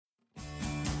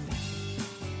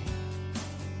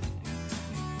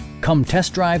Come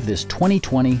test drive this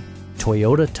 2020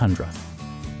 Toyota Tundra.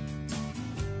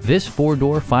 This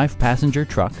 4-door, 5-passenger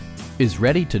truck is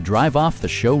ready to drive off the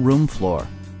showroom floor.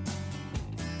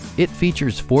 It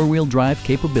features 4-wheel drive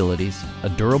capabilities, a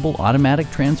durable automatic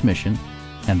transmission,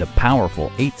 and a powerful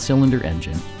 8-cylinder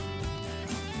engine.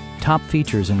 Top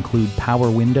features include power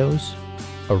windows,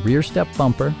 a rear step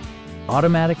bumper,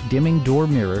 automatic dimming door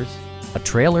mirrors, a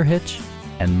trailer hitch,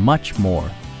 and much more.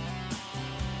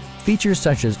 Features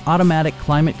such as automatic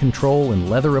climate control and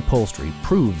leather upholstery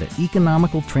prove that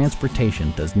economical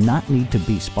transportation does not need to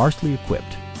be sparsely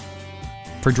equipped.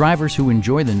 For drivers who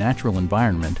enjoy the natural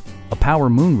environment, a power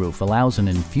moonroof allows an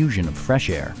infusion of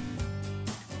fresh air.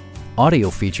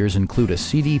 Audio features include a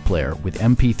CD player with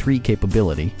MP3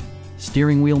 capability,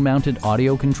 steering wheel mounted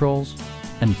audio controls,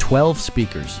 and 12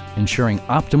 speakers, ensuring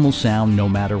optimal sound no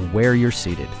matter where you're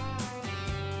seated.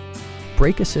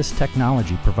 Brake assist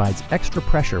technology provides extra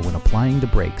pressure when applying the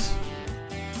brakes.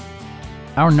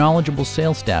 Our knowledgeable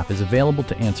sales staff is available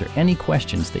to answer any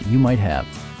questions that you might have.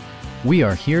 We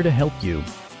are here to help you.